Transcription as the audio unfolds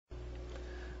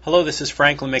Hello, this is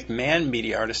Franklin McMahon,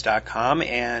 MediaArtist.com,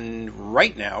 and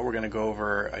right now we're going to go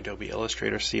over Adobe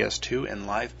Illustrator CS2 and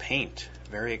Live Paint.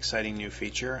 Very exciting new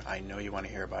feature. I know you want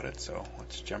to hear about it, so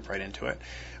let's jump right into it.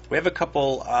 We have a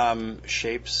couple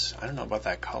shapes. I don't know about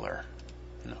that color.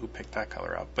 I don't know who picked that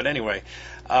color up. But anyway,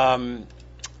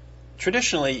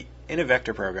 traditionally in a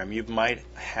vector program you might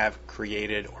have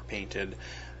created or painted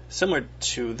similar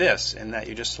to this in that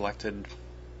you just selected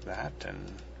that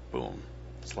and boom.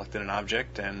 Selected an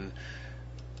object and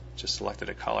just selected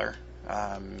a color.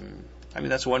 I mean,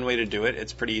 that's one way to do it.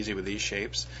 It's pretty easy with these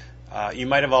shapes. You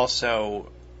might have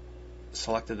also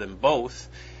selected them both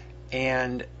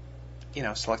and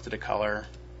selected a color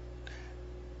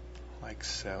like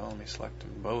so. Let me select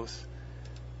them both.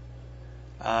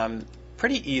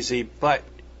 Pretty easy, but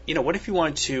what if you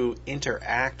wanted to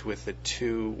interact with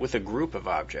with a group of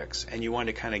objects and you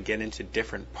wanted to kind of get into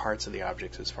different parts of the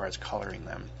objects as far as coloring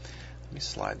them? Let me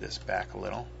slide this back a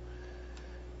little,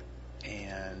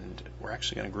 and we're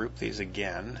actually going to group these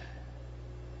again,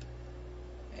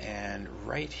 and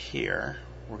right here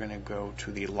we're going to go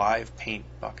to the Live Paint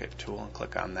bucket tool and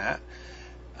click on that,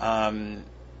 and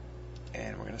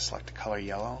we're going to select the color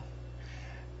yellow.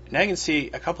 Now you can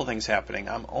see a couple things happening.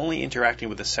 I'm only interacting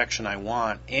with the section I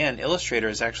want, and Illustrator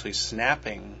is actually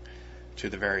snapping to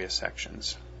the various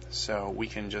sections, so we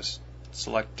can just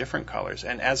select different colors,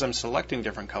 and as I'm selecting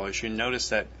different colors you notice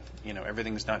that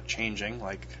everything's not changing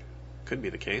like could be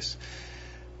the case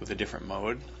with a different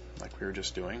mode like we were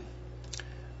just doing.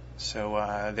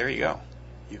 So there you go.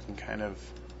 You can kind of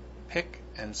pick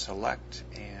and select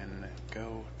and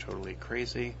go totally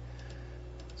crazy.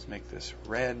 Let's make this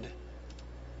red.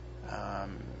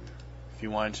 If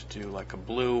you wanted to do like a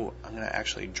blue, I'm going to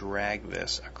actually drag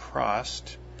this across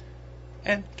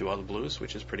and do all the blues,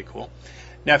 which is pretty cool.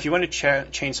 Now if you want to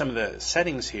change some of the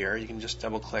settings here, you can just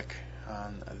double click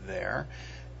on there,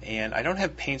 and I don't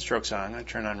have paint strokes on. I'm going to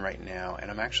turn on right now,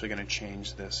 and I'm actually going to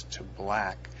change this to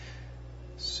black,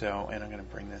 and I'm going to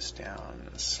bring this down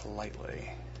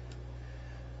slightly,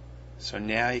 so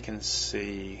now you can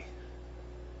see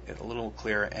it a little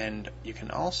clearer. And you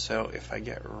can also, if I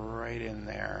get right in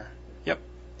there, yep,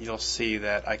 you'll see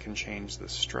that I can change the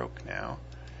stroke now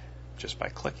just by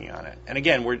clicking on it. And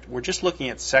again, we're just looking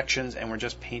at sections and we're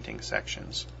just painting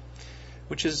sections,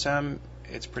 which is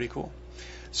it's pretty cool.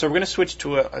 So we're going to switch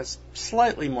to a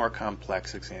slightly more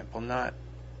complex example, not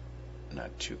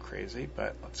too crazy,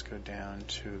 but let's go down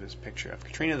to this picture of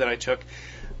Katrina that I took.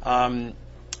 In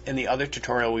the other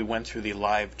tutorial we went through the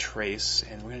live trace,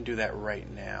 and we're going to do that right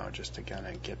now just to kind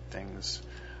of get things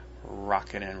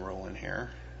rocking and rolling here.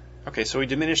 Okay, so we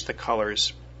diminished the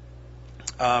colors.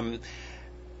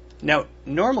 Now,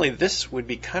 normally this would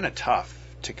be kind of tough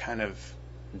to kind of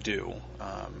do.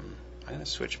 I'm going to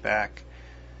switch back,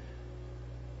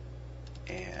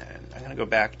 and I'm going to go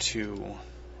back to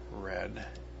red,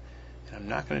 and I'm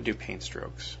not going to do paint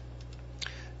strokes.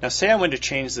 Now, say I wanted to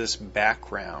change this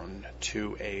background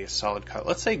to a solid color.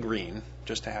 Let's say green,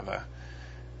 just to have a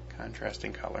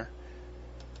contrasting color.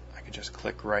 I could just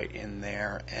click right in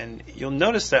there, and you'll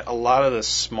notice that a lot of the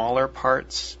smaller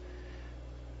parts,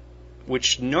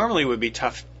 which normally would be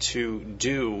tough to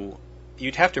do,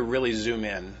 you'd have to really zoom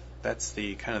in. That's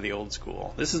the kind of the old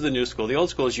school. This is the new school. The old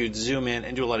school is you'd zoom in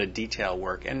and do a lot of detail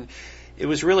work, and it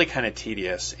was really kind of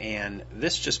tedious, and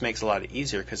this just makes it a lot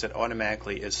easier because it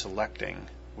automatically is selecting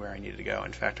where I need to go.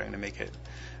 In fact, I'm going to make it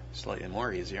slightly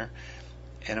more easier,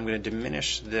 and I'm going to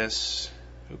diminish this.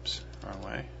 Oops, wrong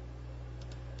way.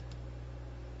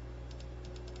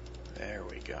 There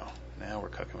we go. Now we're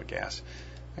cooking with gas.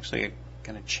 Actually, I'm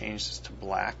going to change this to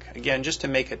black again just to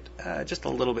make it just a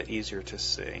little bit easier to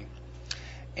see.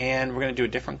 And we're going to do a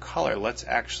different color. Let's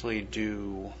actually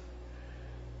do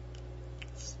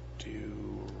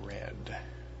red.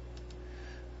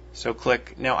 So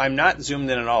click. Now I'm not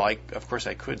zoomed in at all. Of course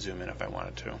I could zoom in if I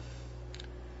wanted to.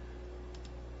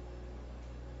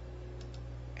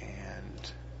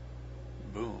 And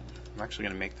boom. I'm actually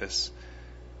going to make this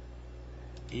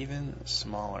even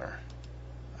smaller.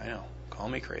 I know. Call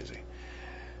me crazy.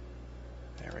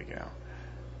 There we go.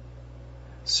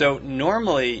 So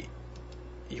normally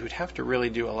you would have to really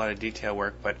do a lot of detail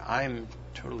work, but I'm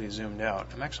totally zoomed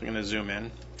out. I'm actually going to zoom in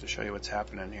to show you what's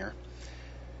happening here.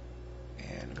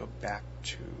 And go back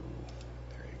to,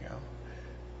 there you go.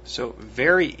 So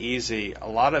very easy. A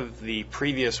lot of the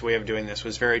previous way of doing this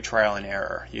was very trial and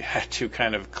error. You had to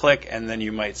kind of click and then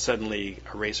you might suddenly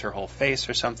erase her whole face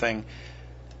or something.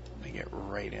 Let me get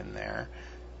right in there.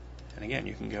 And again,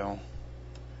 you can go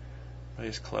really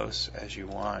as close as you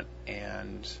want,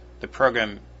 and the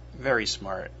program, very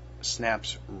smart,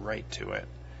 snaps right to it.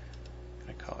 I'm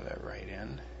going to color that right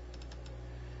in.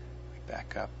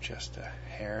 back up just a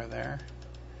hair there.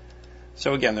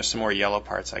 So again, there's some more yellow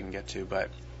parts I can get to, but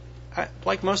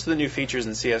like most of the new features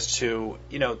in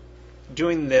CS2,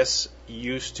 doing this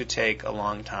used to take a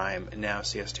long time, and now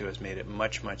CS2 has made it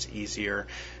much, much easier.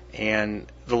 And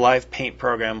the Live Paint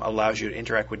program allows you to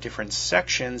interact with different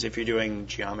sections if you're doing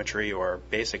geometry or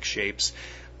basic shapes.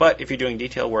 But if you're doing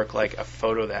detail work like a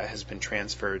photo that has been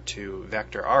transferred to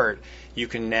vector art, you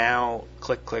can now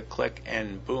click, click, click,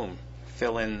 and boom,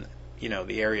 fill in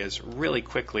the areas really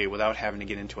quickly without having to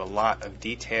get into a lot of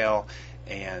detail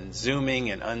and zooming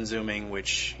and unzooming,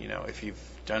 which, if you've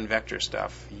done vector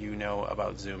stuff, you know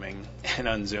about zooming and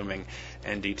unzooming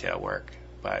and detail work.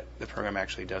 But the program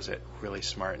actually does it really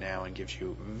smart now and gives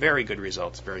you very good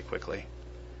results very quickly.